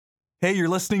Hey, you're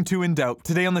listening to In Doubt.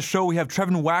 Today on the show, we have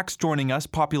Trevin Wax joining us,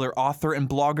 popular author and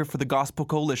blogger for the Gospel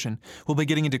Coalition. We'll be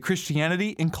getting into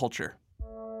Christianity and culture.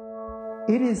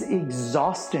 It is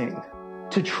exhausting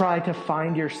to try to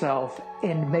find yourself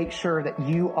and make sure that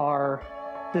you are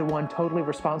the one totally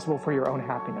responsible for your own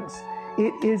happiness.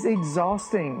 It is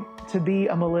exhausting to be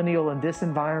a millennial in this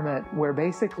environment where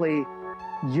basically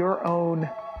your own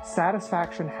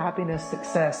satisfaction, happiness,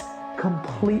 success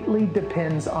completely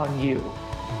depends on you.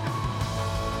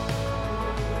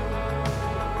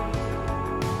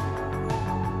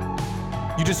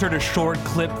 You just heard a short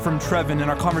clip from Trevin in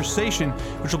our conversation,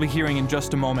 which we'll be hearing in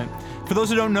just a moment. For those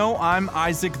who don't know, I'm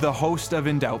Isaac, the host of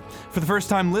In Doubt. For the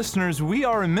first-time listeners, we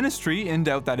are a ministry, In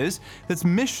Doubt that is, that's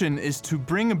mission is to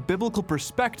bring a biblical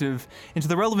perspective into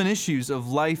the relevant issues of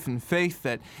life and faith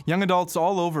that young adults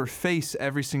all over face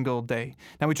every single day.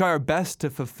 Now, we try our best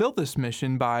to fulfill this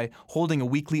mission by holding a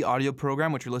weekly audio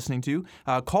program, which you're listening to,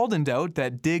 called In Doubt,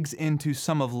 that digs into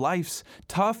some of life's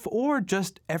tough or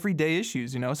just everyday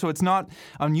issues, So it's not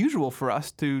unusual for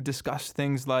us to discuss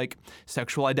things like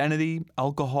sexual identity,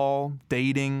 alcohol,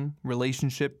 dating,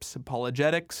 relationships,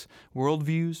 apologetics,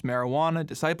 worldviews, marijuana,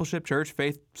 discipleship, church,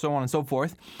 faith, so on and so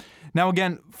forth. Now,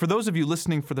 again, for those of you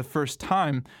listening for the first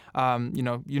time,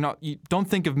 you don't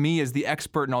think of me as the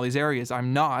expert in all these areas.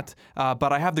 I'm not,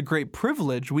 but I have the great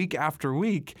privilege week after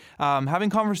week having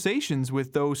conversations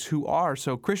with those who are.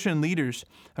 So Christian leaders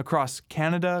across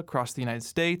Canada, across the United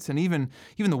States, and even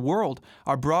the world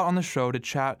are brought on the show to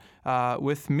chat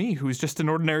with me, who's just an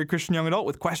ordinary Christian young adult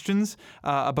with questions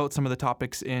about some of the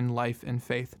topics in life and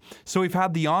faith. So we've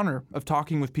had the honor of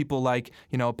talking with people like,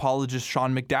 apologist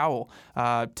Sean McDowell,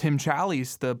 Tim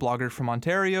Challies, the blogger from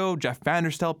Ontario, Jeff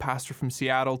Vanderstelt, pastor from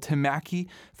Seattle, Tim Mackey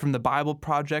from the Bible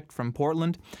Project from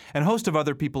Portland, and a host of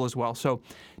other people as well. So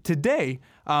today,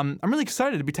 I'm really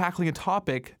excited to be tackling a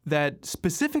topic that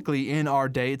specifically in our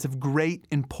day, it's of great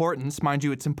importance. Mind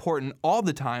you, it's important all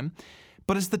the time.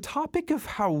 But it's the topic of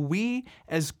how we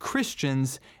as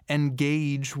Christians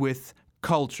engage with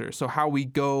culture. So how we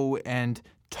go and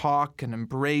talk and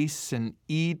embrace and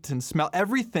eat and smell,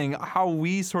 everything, how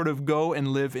we sort of go and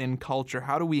live in culture.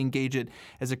 How do we engage it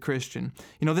as a Christian?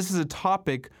 This is a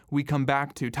topic we come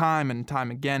back to time and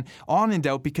time again on In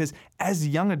Doubt because as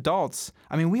young adults,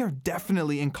 we are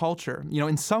definitely in culture,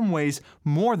 in some ways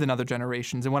more than other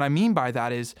generations. And what I mean by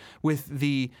that is with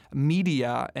the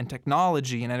media and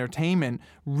technology and entertainment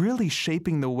really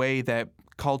shaping the way that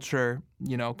culture,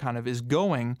 kind of is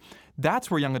going, that's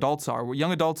where young adults are. Where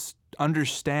young adults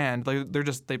understand,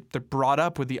 they're brought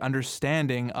up with the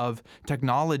understanding of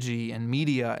technology and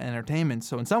media and entertainment.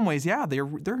 So in some ways,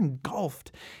 they're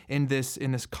engulfed in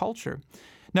this culture.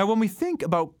 Now, when we think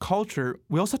about culture,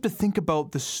 we also have to think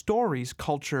about the stories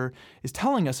culture is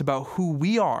telling us about who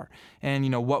we are and,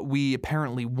 what we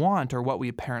apparently want or what we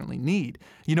apparently need.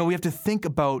 We have to think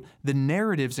about the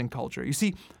narratives in culture. You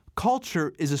see,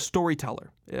 culture is a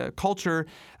storyteller. Culture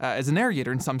is a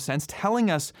narrator in some sense,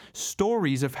 telling us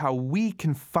stories of how we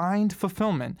can find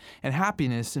fulfillment and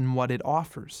happiness in what it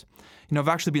offers. I've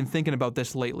actually been thinking about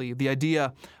this lately, the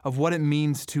idea of what it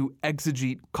means to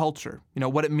exegete culture,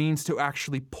 what it means to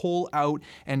actually pull out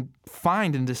and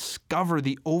find and discover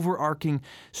the overarching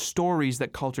stories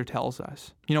that culture tells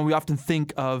us. We often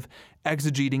think of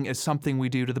exegeting as something we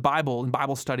do to the Bible in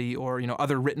Bible study or,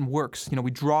 other written works.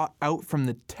 We draw out from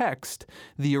the text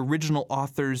the original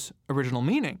author's original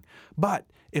meaning. But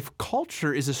if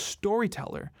culture is a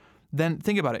storyteller, then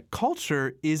think about it.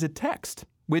 Culture is a text,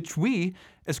 which we,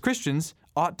 as Christians,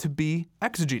 ought to be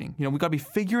exegeting. We've got to be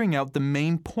figuring out the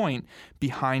main point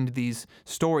behind these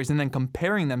stories and then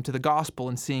comparing them to the gospel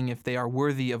and seeing if they are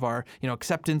worthy of our,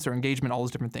 acceptance or engagement, all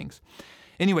those different things.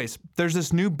 Anyways, there's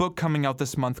this new book coming out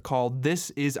this month called This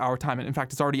Is Our Time. In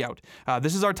fact, it's already out.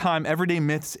 This Is Our Time, Everyday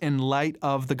Myths in Light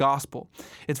of the Gospel.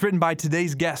 It's written by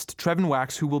today's guest, Trevin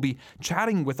Wax, who will be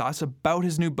chatting with us about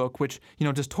his new book, which,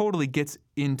 just totally gets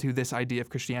into this idea of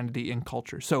Christianity and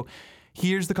culture. So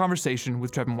here's the conversation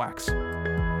with Trevin Wax.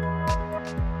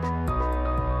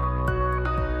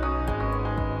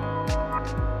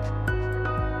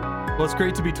 Well, it's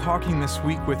great to be talking this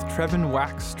week with Trevin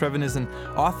Wax. Trevin is an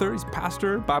author, he's a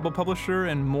pastor, Bible publisher,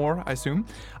 and more, I assume.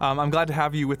 I'm glad to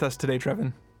have you with us today,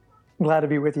 Trevin. Glad to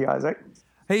be with you, Isaac.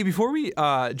 Hey, before we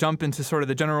jump into sort of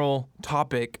the general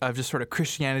topic of just sort of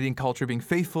Christianity and culture, being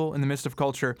faithful in the midst of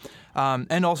culture,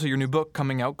 and also your new book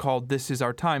coming out called This Is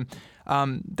Our Time,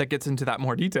 that gets into that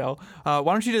more detail. Why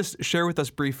don't you just share with us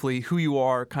briefly who you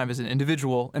are kind of as an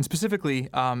individual, and specifically,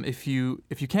 if you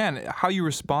can, how you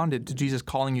responded to Jesus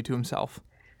calling you to himself?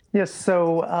 Yes,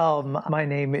 so my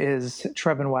name is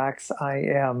Trevin Wax. I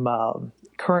am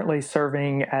currently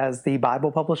serving as the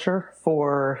Bible publisher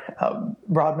for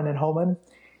Broadman and Holman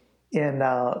in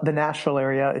the Nashville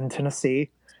area in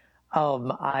Tennessee.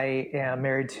 I am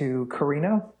married to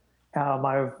Karina.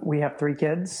 We have 3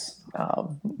 kids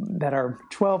that are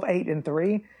 12, 8, and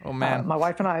 3. Oh, man. My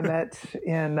wife and I met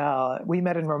in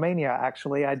Romania,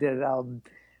 actually. I did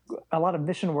a lot of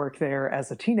mission work there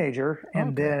as a teenager,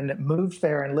 and then moved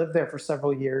there and lived there for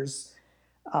several years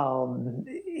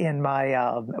in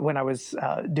my when I was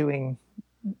doing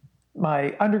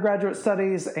my undergraduate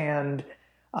studies, and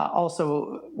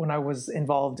also when I was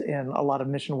involved in a lot of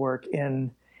mission work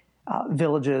in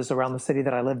villages around the city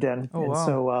that I lived in.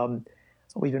 So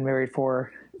we've been married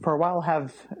for a while,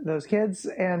 have those kids.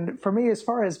 And for me, as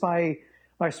far as my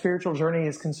spiritual journey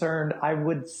is concerned, I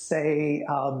would say,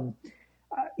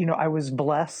 I was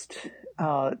blessed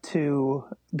to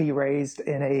be raised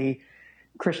in a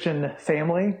Christian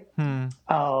family.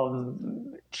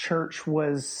 Church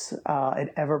was an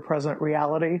ever-present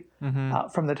reality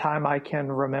from the time I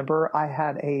can remember.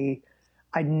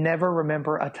 I never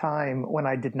remember a time when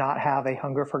I did not have a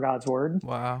hunger for God's word.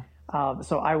 Wow.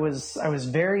 So I was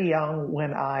very young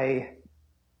when I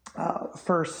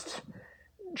first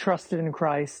trusted in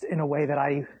Christ in a way that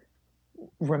I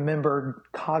remembered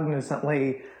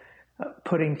cognizantly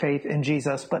putting faith in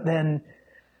Jesus. But then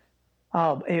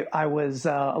I was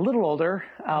a little older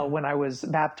when I was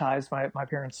baptized. My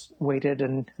parents waited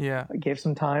and gave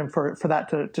some time for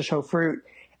that to show fruit.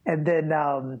 And then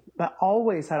I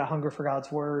always had a hunger for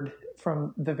God's word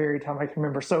from the very time I can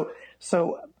remember.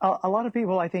 So a lot of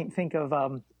people, I think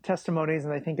of testimonies,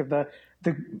 and they think of the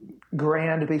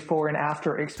grand before and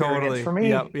after experience. Totally. For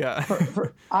me,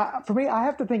 For me, I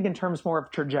have to think in terms more of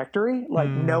trajectory, like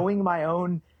knowing my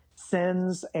own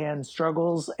sins and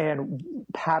struggles and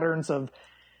patterns of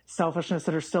selfishness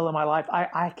that are still in my life.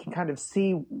 I can kind of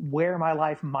see where my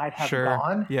life might have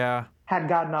gone. Yeah. Had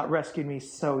God not rescued me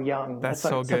so young. That's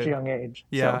at so such good. a young age.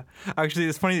 Yeah. So. Actually,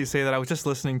 it's funny you say that. I was just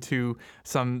listening to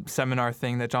some seminar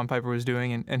thing that John Piper was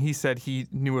doing, and he said he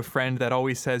knew a friend that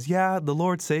always says, yeah, the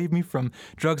Lord saved me from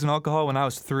drugs and alcohol when I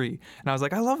was 3. And I was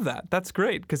like, I love that. That's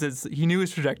great, because he knew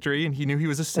his trajectory, and he knew he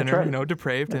was a sinner,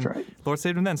 depraved, and the Lord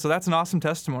saved him then. So that's an awesome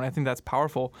testimony. I think that's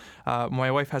powerful.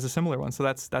 My wife has a similar one, so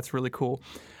that's really cool.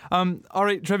 All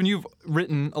right, Trevin, you've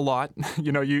written a lot.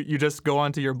 You just go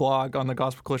onto your blog on the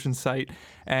Gospel Coalition site,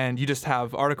 and you just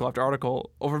have article after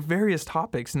article over various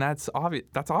topics, and that's obvious.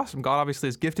 That's awesome. God obviously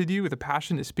has gifted you with a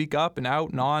passion to speak up and out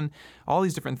and on, all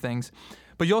these different things.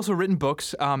 But you also written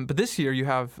books. But this year you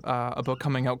have a book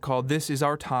coming out called "This Is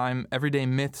Our Time: Everyday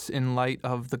Myths in Light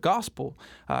of the Gospel."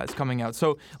 It's coming out.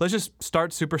 So let's just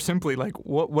start super simply. Like,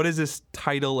 what is this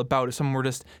title about? If someone were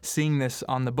just seeing this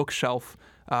on the bookshelf,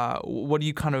 what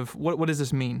does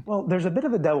this mean? Well, there's a bit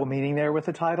of a double meaning there with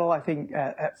the title. I think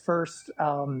at first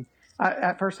I'm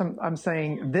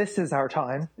saying this is our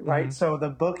time, right? Mm-hmm. So the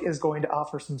book is going to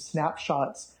offer some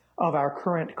snapshots of our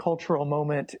current cultural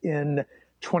moment in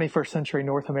 21st century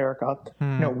North America.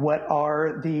 What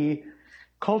are the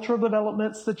cultural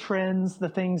developments, the trends, the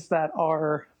things that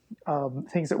are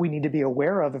things that we need to be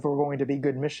aware of if we're going to be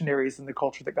good missionaries in the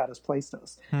culture that God has placed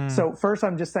us. So first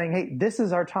I'm just saying, hey, this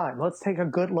is our time. Let's take a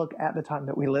good look at the time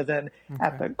that we live in,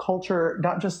 at the culture,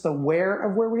 not just the where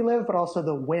of where we live, but also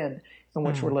the when in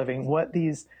which we're living, what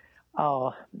these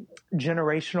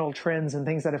generational trends and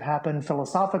things that have happened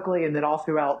philosophically and then all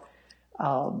throughout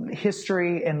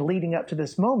history and leading up to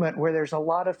this moment where there's a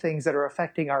lot of things that are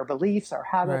affecting our beliefs, our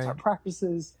habits, our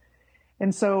practices.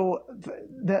 And so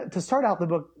to start out the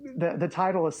book, the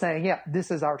title is saying, yeah,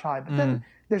 this is our time. But then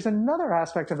there's another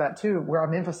aspect of that too, where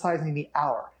I'm emphasizing the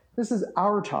hour. This is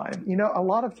our time. A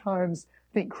lot of times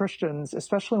I think Christians,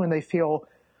 especially when they feel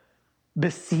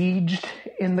besieged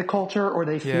in the culture or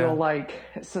they feel like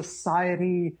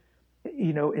society,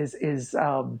 is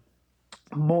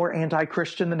more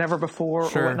anti-Christian than ever before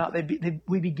or whatnot,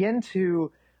 we begin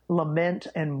to lament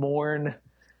and mourn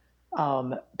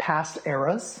past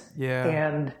eras.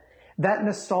 And that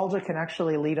nostalgia can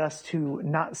actually lead us to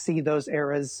not see those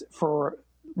eras for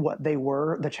what they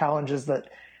were, the challenges that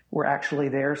were actually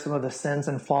there, some of the sins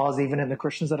and flaws even in the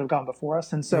Christians that have gone before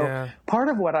us. And so part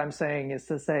of what I'm saying is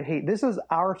to say, hey, this is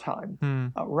our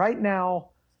time. Right now,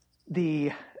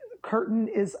 the curtain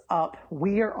is up.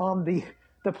 We are on the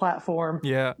platform.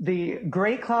 The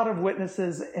great cloud of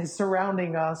witnesses is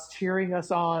surrounding us, cheering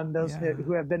us on, those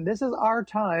who have been. This is our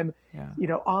time,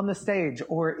 on the stage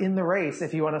or in the race,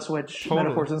 if you want to switch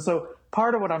metaphors. And so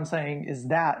part of what I'm saying is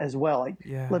that as well. Like,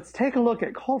 let's take a look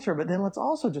at culture, but then let's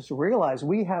also just realize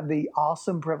we have the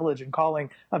awesome privilege and calling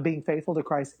of being faithful to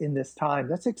Christ in this time.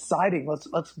 That's exciting.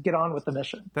 Let's get on with the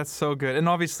mission. That's so good. And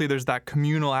obviously there's that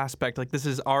communal aspect. Like, this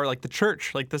is our, like, the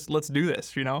church, like this, let's do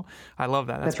this, you know? I love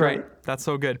that. That's great. Right. That's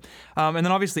so good. And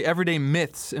then obviously everyday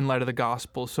myths in light of the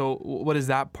gospel. So what is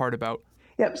that part about?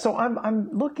 Yeah. So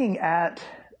I'm looking at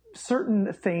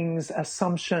certain things,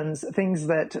 assumptions, things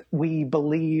that we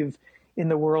believe in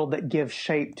the world that give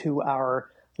shape to our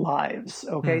lives.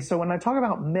 Okay. So when I talk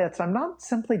about myths, I'm not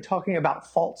simply talking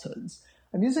about falsehoods.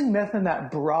 I'm using myth in that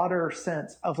broader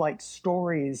sense of like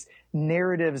stories,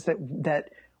 narratives that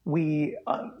we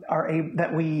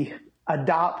that we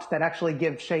adopt that actually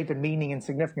give shape and meaning and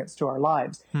significance to our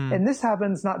lives. And this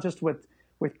happens not just with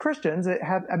Christians.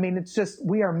 It's just,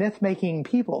 we are myth making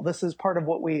people. This is part of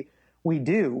what we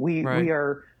do. We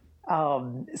are.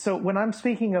 So when I'm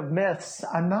speaking of myths,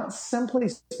 I'm not simply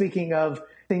speaking of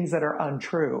things that are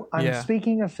untrue. I'm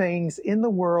speaking of things in the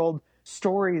world,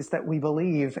 stories that we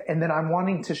believe, and then I'm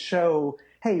wanting to show,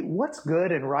 hey, what's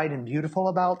good and right and beautiful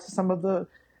about some of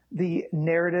the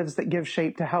narratives that give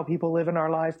shape to how people live in our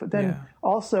life, but then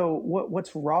also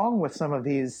what's wrong with some of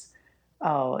these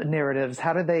narratives.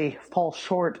 How do they fall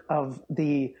short of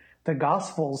the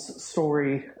gospel's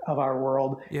story of our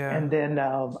world? And then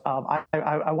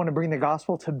I want to bring the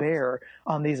gospel to bear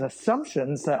on these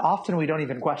assumptions that often we don't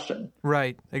even question.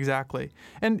 Right, exactly.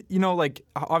 And you know, like,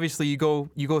 obviously you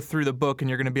go through the book and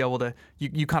you're going to be able to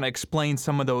you kind of explain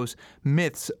some of those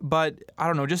myths. But I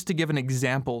don't know, just to give an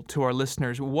example to our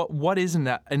listeners, what is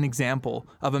an example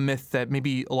of a myth that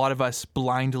maybe a lot of us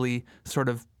blindly sort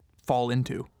of fall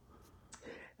into?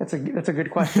 That's a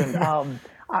good question.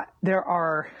 There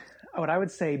are, what I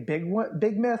would say, big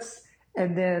myths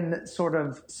and then sort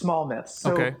of small myths.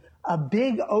 So a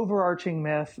big overarching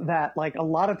myth that like a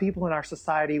lot of people in our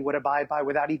society would abide by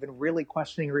without even really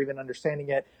questioning or even understanding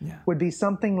it would be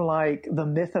something like the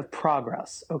myth of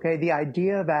progress. Okay. The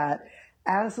idea that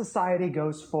as society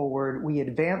goes forward, we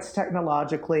advance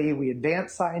technologically, we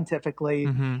advance scientifically,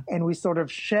 and we sort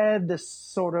of shed this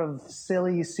sort of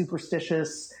silly,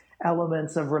 superstitious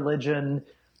elements of religion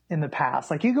in the past.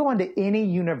 Like, you go into any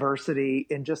university,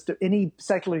 in just any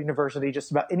secular university, just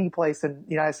about any place in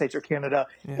the United States or Canada,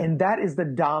 and that is the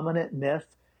dominant myth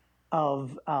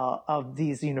of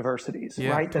these universities,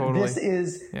 right? Totally. That this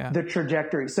is the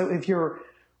trajectory. So if you're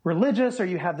religious or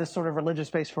you have this sort of religious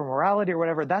base for morality or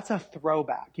whatever, that's a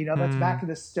throwback. You know, that's back to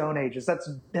the Stone Ages.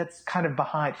 That's kind of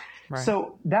behind. Right.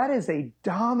 So that is a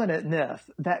dominant myth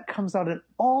that comes out in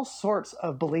all sorts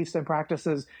of beliefs and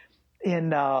practices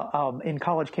in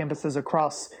college campuses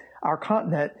across our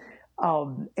continent,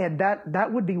 and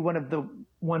that would be one of the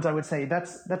ones I would say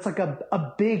that's like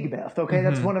a big myth. Okay,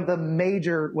 that's one of the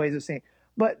major ways of seeing.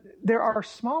 But there are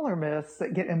smaller myths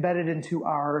that get embedded into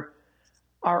our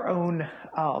own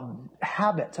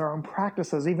habits, our own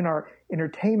practices, even our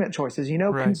entertainment choices. You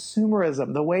know,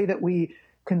 consumerism, the way that we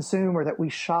consume or that we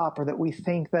shop or that we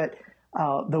think that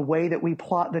the way that we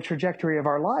plot the trajectory of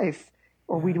our life,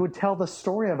 or we would tell the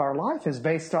story of our life, is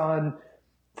based on,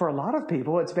 for a lot of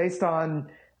people, it's based on,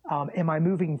 am I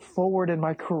moving forward in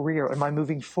my career? Am I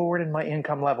moving forward in my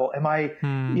income level? Am I,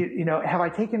 have I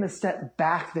taken a step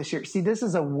back this year? See, this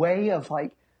is a way of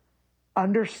like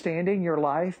understanding your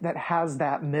life that has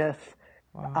that myth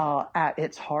at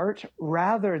its heart,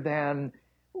 rather than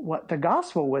what the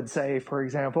gospel would say, for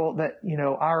example, that, you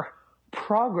know, our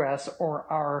progress or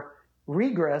our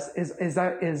regress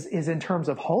is in terms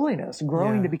of holiness,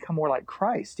 growing to become more like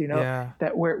Christ, you know,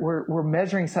 that we're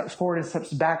measuring steps forward and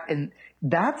steps back. And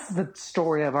that's the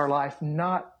story of our life,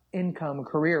 not income,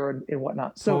 career, and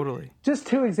whatnot. So just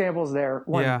two examples there,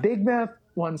 one big myth,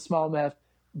 one small myth,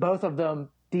 both of them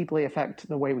deeply affect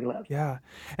the way we live. Yeah,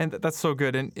 and that's so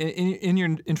good. And in your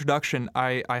introduction,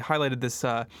 I highlighted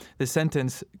this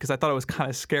sentence because I thought it was kind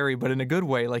of scary, but in a good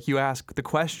way. Like, you ask the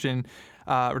question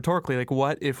rhetorically, like,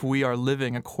 what if we are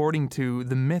living according to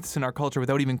the myths in our culture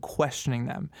without even questioning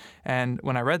them? And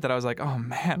when I read that, I was like, oh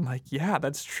man, like, yeah,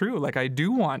 that's true. Like, I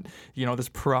do want, you know, this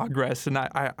progress, and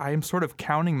I am sort of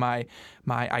counting my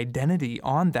identity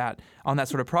on that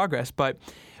sort of progress. But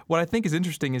what I think is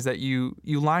interesting is that you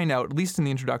line out, at least in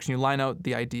the introduction, you line out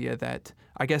the idea that,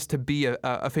 I guess, to be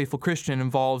a faithful Christian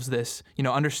involves this, you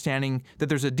know, understanding that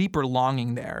there's a deeper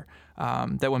longing there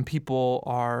that when people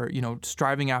are,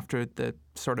 striving after the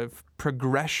sort of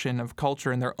progression of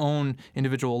culture in their own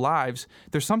individual lives,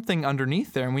 there's something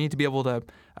underneath there, and we need to be able to,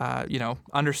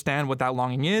 understand what that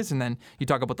longing is. And then you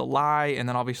talk about the lie, and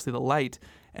then obviously the light.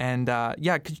 And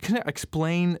could you kind of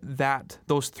explain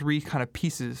those three kind of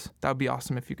pieces? That would be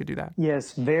awesome if you could do that.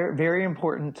 Yes, very, very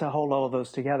important to hold all of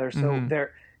those together. So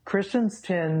Christians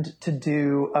tend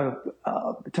to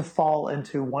fall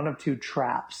into one of two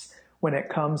traps when it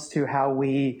comes to how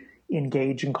we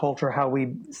engage in culture, how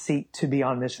we seek to be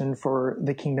on mission for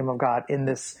the kingdom of God in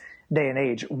this day and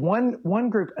age. One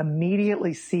group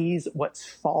immediately sees what's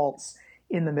false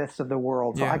in the midst of the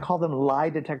world. So I call them lie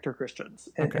detector Christians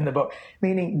in the book,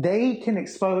 meaning they can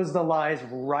expose the lies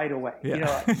right away.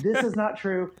 Yeah. This is not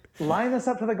true. Line this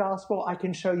up to the gospel. I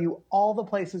can show you all the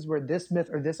places where this myth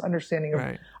or this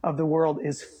understanding of the world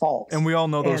is false. And we all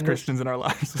know those Christians in our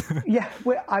lives.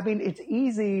 It's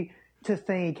easy to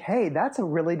think, hey, that's a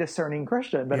really discerning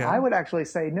Christian. But I would actually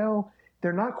say, no,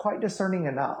 they're not quite discerning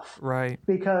enough. Right.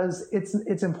 Because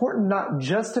it's important not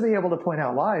just to be able to point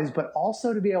out lies, but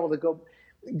also to be able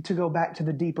to go back to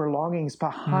the deeper longings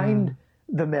behind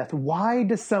the myth. Why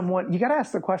does someone, you got to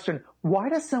ask the question, why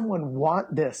does someone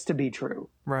want this to be true?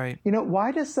 Right.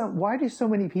 Why do so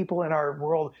many people in our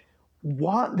world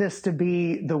want this to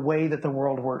be the way that the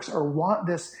world works, or want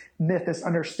this myth, this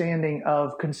understanding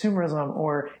of consumerism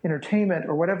or entertainment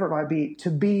or whatever it might be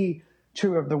to be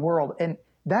true of the world? And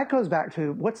that goes back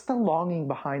to what's the longing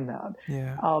behind that?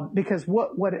 Yeah. Because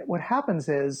what happens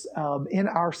is in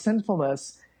our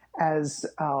sinfulness,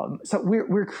 so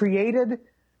we're created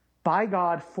by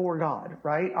God for God,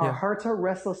 right? Our hearts are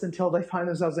restless until they find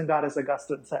themselves in God, as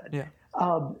Augustine said.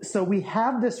 Yeah. So we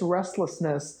have this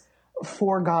restlessness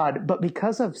for God, but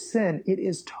because of sin, it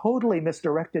is totally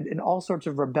misdirected in all sorts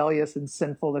of rebellious and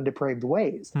sinful and depraved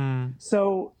ways.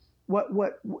 So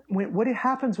what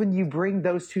happens when you bring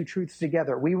those two truths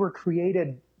together? We were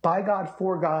created by God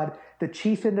for God. The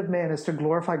chief end of man is to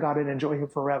glorify God and enjoy him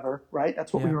forever, right?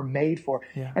 That's what we were made for.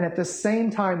 Yeah. And at the same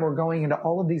time, we're going into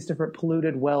all of these different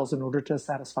polluted wells in order to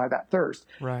satisfy that thirst.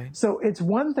 Right. So it's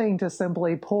one thing to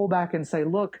simply pull back and say,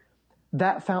 look,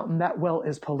 that fountain, that well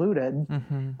is polluted.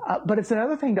 But it's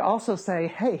another thing to also say,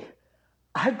 hey,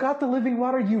 I've got the living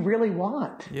water you really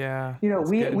want. Yeah.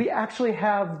 We actually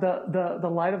have the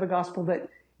light of the gospel that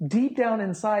deep down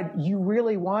inside you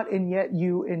really want, and yet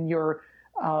you in your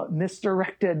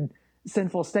misdirected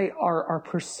sinful state are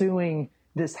pursuing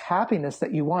this happiness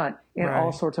that you want in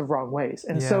all sorts of wrong ways.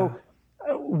 And so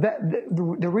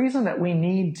the reason that we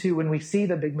need to, when we see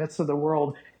the big myths of the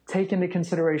world, take into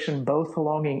consideration both the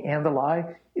longing and the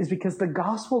lie, is because the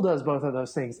gospel does both of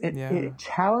those things. It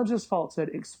challenges falsehood,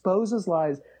 exposes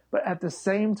lies, but at the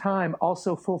same time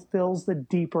also fulfills the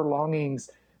deeper longings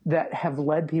that have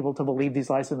led people to believe these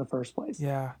lies in the first place.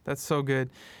 Yeah, that's so good.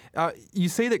 You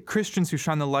say that Christians who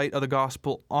shine the light of the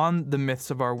gospel on the myths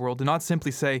of our world do not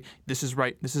simply say, this is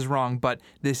right, this is wrong, but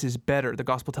this is better. The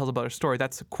gospel tells about a story.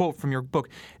 That's a quote from your book.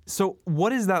 So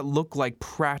what does that look like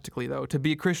practically, though, to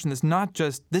be a Christian that's not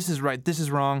just, this is right, this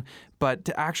is wrong, but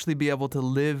to actually be able to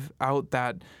live out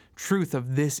that truth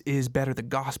of this is better, the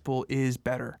gospel is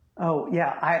better? Oh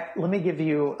yeah, let me give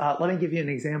you an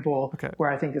example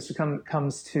where I think this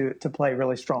comes to play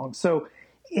really strong. So,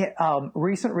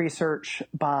 recent research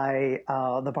by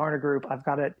the Barna Group, I've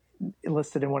got it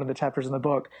listed in one of the chapters in the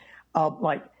book.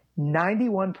 Like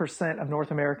 91% of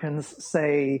North Americans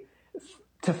say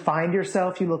to find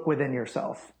yourself, you look within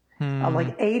yourself.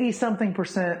 Like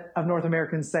 80-something% of North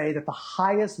Americans say that the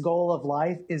highest goal of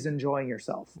life is enjoying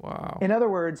yourself. Wow. In other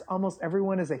words, almost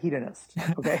everyone is a hedonist.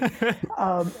 Okay,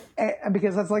 and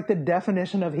because that's like the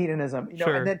definition of hedonism.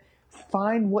 Sure. And then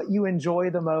find what you enjoy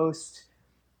the most.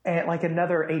 And like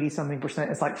another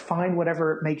 80-something% is like find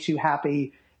whatever makes you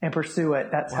happy and pursue it.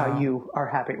 That's how you are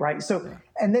happy, right? So,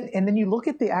 and then you look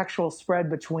at the actual spread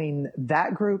between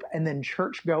that group and then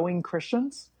church-going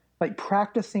Christians. Like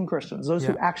practicing Christians, those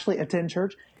who actually attend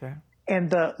church,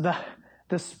 and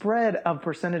the spread of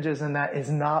percentages in that is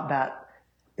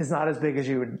not as big as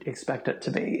you would expect it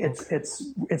to be.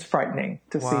 It's frightening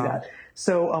to see that.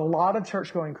 So a lot of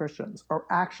church-going Christians are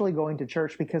actually going to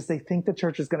church because they think the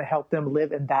church is going to help them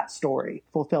live in that story,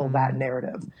 fulfill that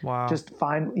narrative. Wow. Just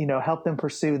help them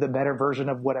pursue the better version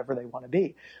of whatever they want to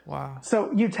be. Wow. So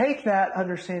you take that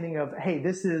understanding of, hey,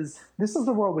 this is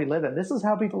the world we live in. This is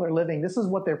how people are living. This is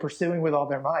what they're pursuing with all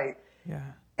their might. Yeah.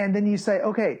 And then you say,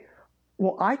 okay,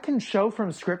 well, I can show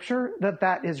from Scripture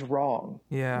that is wrong.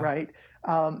 Yeah. Right?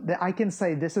 That I can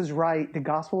say this is right, the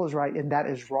gospel is right, and that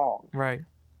is wrong. Right.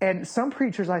 And some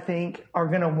preachers, I think, are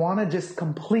going to want to just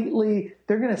completely,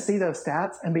 they're going to see those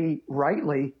stats and be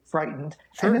rightly frightened.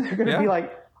 Sure. And then they're going to be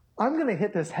like, I'm going to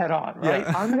hit this head on, right?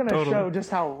 Yeah. I'm going to Totally. show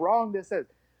just how wrong this is.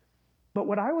 But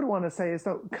what I would want to say is,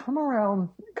 though, come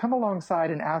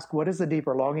alongside and ask, what is the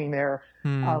deeper longing there?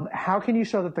 How can you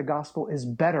show that the gospel is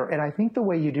better? And I think the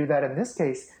way you do that in this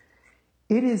case,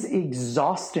 it is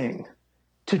exhausting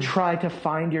to try to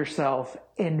find yourself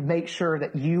and make sure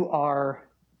that you are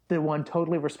the one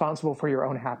totally responsible for your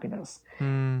own happiness.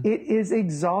 It is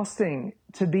exhausting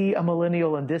to be a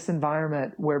millennial in this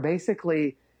environment where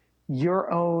basically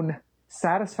your own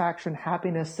satisfaction,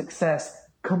 happiness, success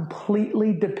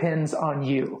completely depends on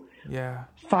you. Yeah.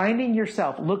 Finding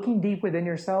yourself, looking deep within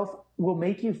yourself will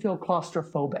make you feel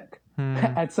claustrophobic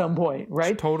at some point,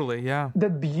 right? Totally, yeah. The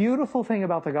beautiful thing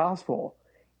about the gospel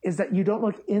is that you don't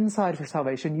look inside for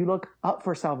salvation. You look up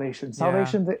for salvation.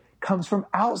 Salvation that comes from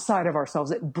outside of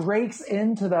ourselves. It breaks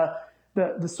into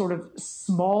the sort of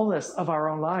smallness of our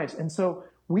own lives. And so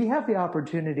we have the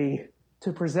opportunity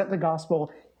to present the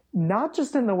gospel, not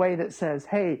just in the way that says,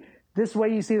 hey, this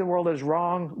way you see the world is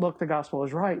wrong. Look, the gospel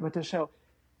is right. But to show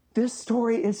this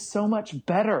story is so much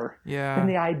better than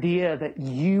the idea that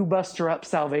you muster up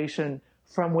salvation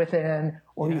from within,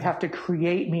 or you have to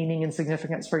create meaning and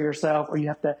significance for yourself, or you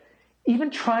have to even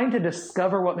trying to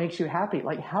discover what makes you happy.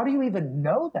 Like, how do you even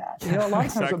know that? You know, a lot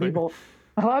of times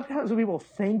what people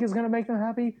think is going to make them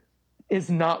happy is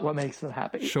not what makes them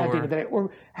happy at the end of the day.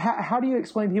 Or how do you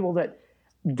explain people that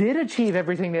did achieve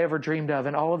everything they ever dreamed of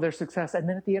and all of their success, and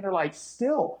then at the end are like,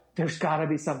 still, there's got to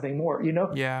be something more, you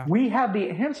know? Yeah. We have the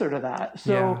answer to that.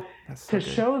 So to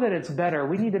show that it's better,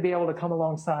 we need to be able to come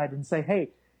alongside and say,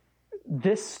 hey,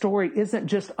 this story isn't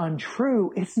just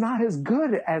untrue. It's not as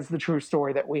good as the true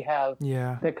story that we have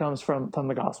that comes from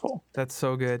the gospel. That's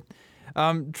so good.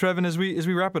 Trevin, as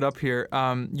we wrap it up here,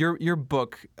 your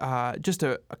book, just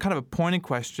a kind of a pointed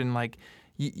question, like,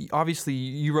 obviously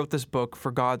you wrote this book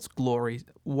for God's glory.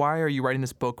 Why are you writing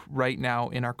this book right now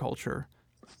in our culture?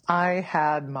 I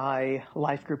had my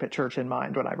life group at church in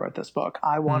mind when I wrote this book.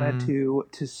 I wanted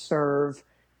to serve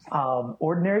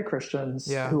ordinary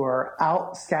Christians who are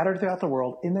out scattered throughout the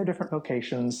world in their different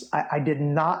vocations.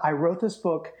 I wrote this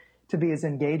book to be as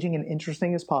engaging and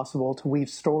interesting as possible, to weave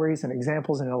stories and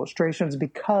examples and illustrations,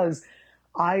 because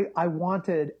I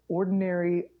wanted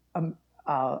ordinary,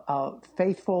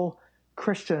 faithful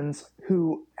Christians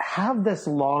who have this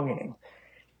longing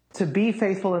to be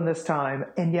faithful in this time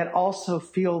and yet also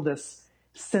feel this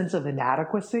sense of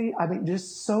inadequacy. I mean,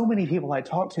 just so many people I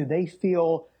talk to, they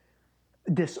feel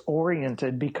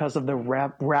disoriented because of the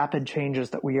rapid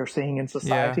changes that we are seeing in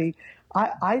society.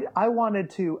 I wanted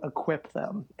to equip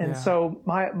them. And so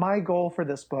my goal for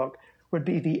this book would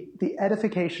be the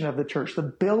edification of the church, the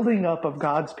building up of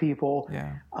God's people,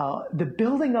 the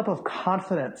building up of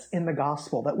confidence in the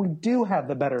gospel, that we do have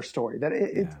the better story, that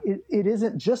it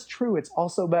isn't just true, it's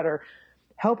also better,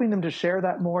 helping them to share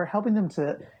that more, helping them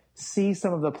to see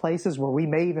some of the places where we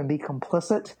may even be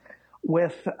complicit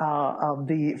with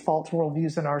the false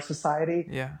worldviews in our society,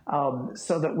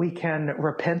 so that we can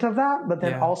repent of that, but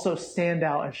then also stand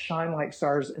out and shine like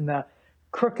stars in the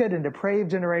crooked and depraved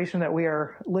generation that we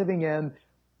are living in,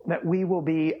 that we will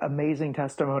be amazing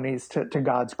testimonies to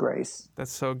God's grace.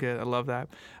 That's so good. I love that.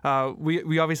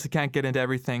 We obviously can't get into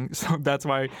everything, so that's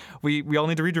why we all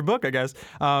need to read your book, I guess.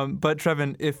 But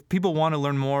Trevin, if people want to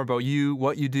learn more about you,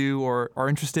 what you do, or are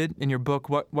interested in your book,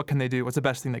 what can they do? What's the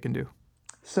best thing they can do?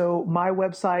 So my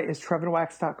website is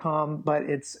trevinwax.com, but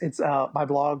it's my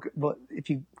blog. If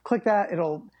you click that,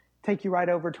 it'll take you right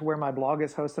over to where my blog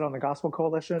is hosted on the Gospel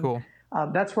Coalition. Cool.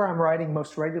 That's where I'm writing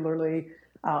most regularly.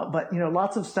 But,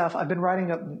 lots of stuff. I've been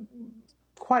writing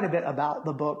quite a bit about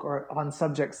the book, or on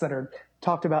subjects that are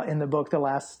talked about in the book the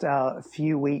last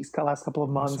few weeks, the last couple of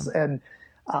months. Awesome.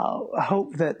 And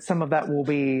hope that some of that will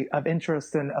be of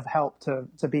interest and of help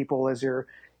to people as you're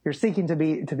seeking to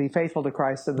be faithful to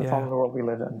Christ in the fallen world we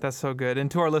live in. That's so good. And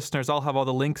to our listeners, I'll have all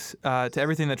the links to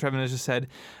everything that Trevin has just said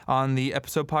on the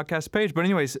episode podcast page. But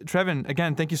anyways, Trevin,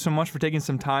 again, thank you so much for taking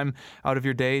some time out of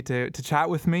your day to chat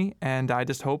with me. And I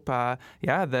just hope,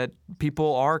 that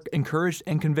people are encouraged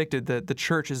and convicted, that the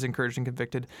church is encouraged and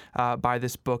convicted by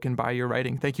this book and by your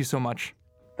writing. Thank you so much.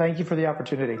 Thank you for the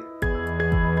opportunity.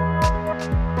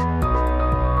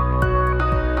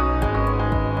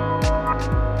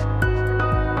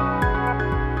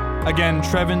 Again,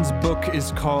 Trevin's book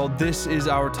is called This Is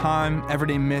Our Time,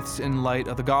 Everyday Myths in Light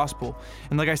of the Gospel.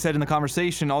 And like I said in the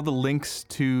conversation, all the links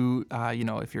to,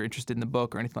 if you're interested in the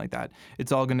book or anything like that,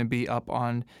 it's all going to be up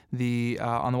on the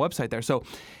website there. So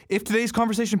if today's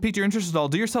conversation piqued your interest at all,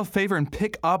 do yourself a favor and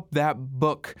pick up that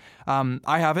book.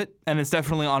 I have it, and it's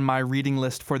definitely on my reading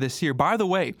list for this year. By the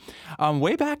way,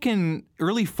 way back in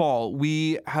early fall,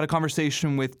 we had a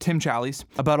conversation with Tim Challies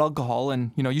about alcohol,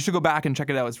 and you should go back and check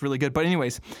it out. It's really good. But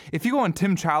anyways, if you go on it's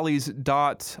just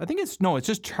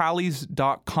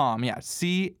challies.com. Yeah,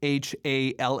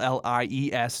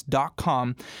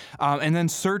 CHALLIES.com. And then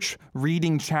search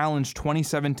Reading Challenge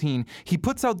 2017. He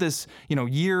puts out this,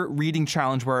 year reading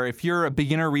challenge where if you're a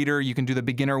beginner reader, you can do the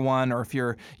beginner one, or if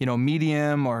you're,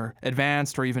 medium or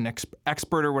advanced or even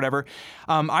expert or whatever.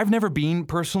 I've never been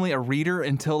personally a reader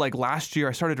until like last year.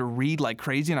 I started to read like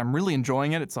crazy, and I'm really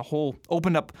enjoying it. It's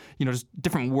opened up, just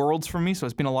different worlds for me. So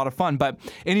it's been a lot of fun. But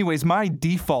anyways, my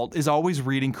default is always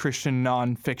reading Christian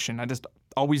nonfiction. I just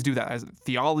always do that as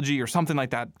theology or something like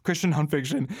that, Christian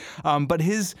nonfiction. But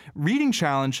his reading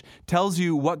challenge tells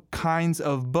you what kinds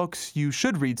of books you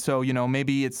should read. So,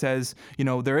 maybe it says,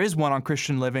 there is one on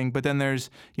Christian living, but then there's,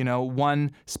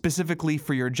 one specifically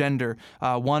for your gender,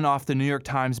 one off the New York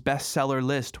Times bestseller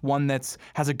list, one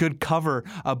has a good cover,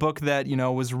 a book that,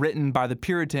 was written by the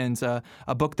Puritans, a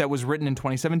book that was written in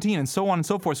 2017, and so on and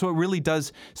so forth. So it really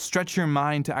does stretch your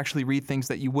mind to actually read things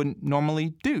that you wouldn't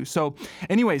normally do. So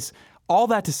anyways, all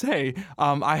that to say,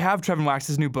 I have Trevin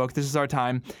Wax's new book, This Is Our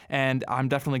Time, and I'm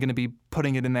definitely going to be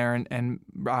putting it in there and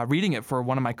reading it for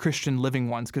one of my Christian living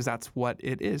ones, because that's what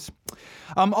it is.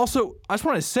 Also, I just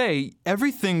want to say,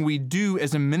 everything we do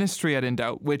as a ministry at In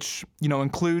Doubt, which,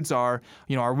 includes our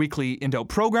weekly In Doubt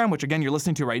program, which again, you're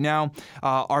listening to right now,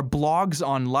 our blogs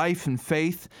on life and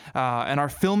faith, and our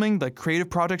filming, the creative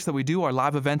projects that we do, our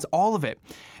live events, all of it.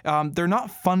 They're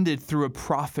not funded through a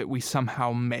profit we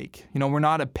somehow make. We're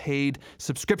not a paid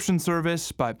subscription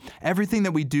service, but everything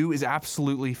that we do is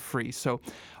absolutely free. So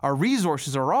our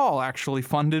resources are all actually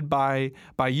funded by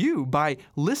you, by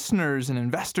listeners and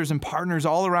investors and partners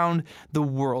all around the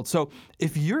world. So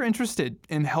if you're interested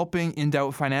in helping In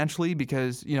Doubt financially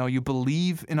because, you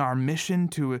believe in our mission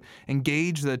to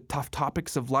engage the tough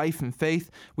topics of life and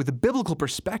faith with a biblical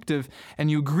perspective,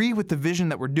 and you agree with the vision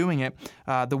that we're doing it,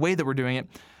 the way that we're doing it,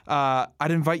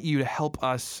 I'd invite you to help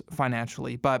us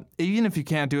financially. But even if you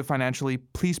can't do it financially,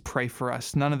 please pray for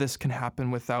us. None of this can happen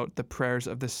without the prayers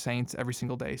of the saints every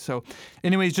single day. So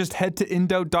anyways, just head to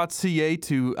indoubt.ca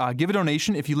to give a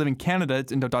donation. If you live in Canada,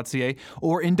 it's indoubt.ca,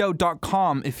 or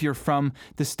indoubt.com if you're from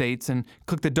the States, and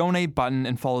click the donate button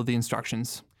and follow the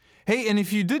instructions. Hey, and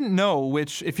if you didn't know,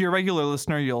 which if you're a regular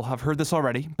listener, you'll have heard this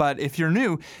already, but if you're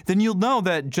new, then you'll know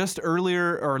that just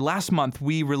earlier or last month,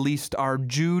 we released our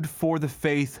Jude for the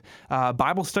Faith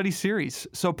Bible study series.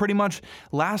 So pretty much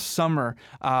last summer,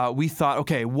 we thought,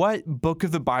 okay, what book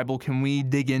of the Bible can we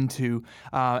dig into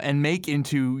and make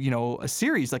into, a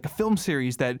series, like a film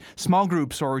series that small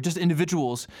groups or just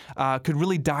individuals could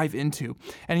really dive into.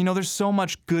 And, there's so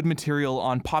much good material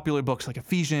on popular books like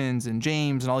Ephesians and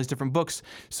James and all these different books.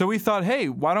 So we thought, hey,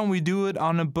 why don't we do it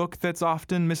on a book that's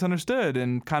often misunderstood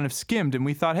and kind of skimmed? And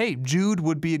we thought, hey, Jude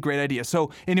would be a great idea. So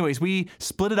anyways, we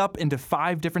split it up into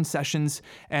 5 different sessions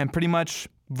and pretty much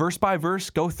verse by verse,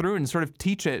 go through it and sort of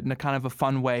teach it in a kind of a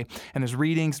fun way. And there's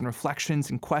readings and reflections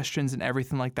and questions and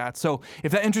everything like that. So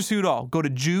if that interests you at all, go to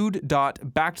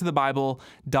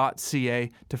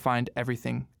jude.backtothebible.ca to find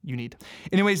everything you need.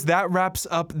 Anyways, that wraps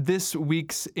up this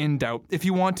week's In Doubt. If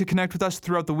you want to connect with us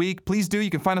throughout the week, please do. You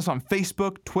can find us on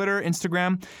Facebook, Twitter,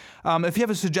 Instagram. If you have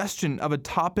a suggestion of a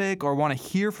topic or want to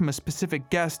hear from a specific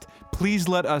guest, please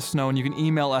let us know, and you can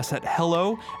email us at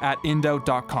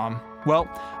hello@indoubt.com. Well,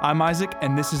 I'm Isaac,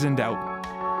 and this is In Doubt.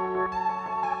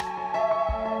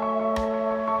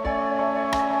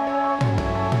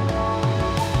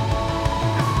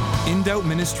 In Doubt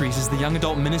Ministries is the young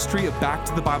adult ministry of Back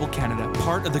to the Bible Canada,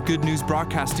 part of the Good News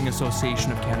Broadcasting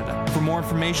Association of Canada. For more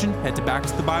information, head to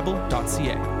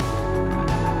backtothebible.ca.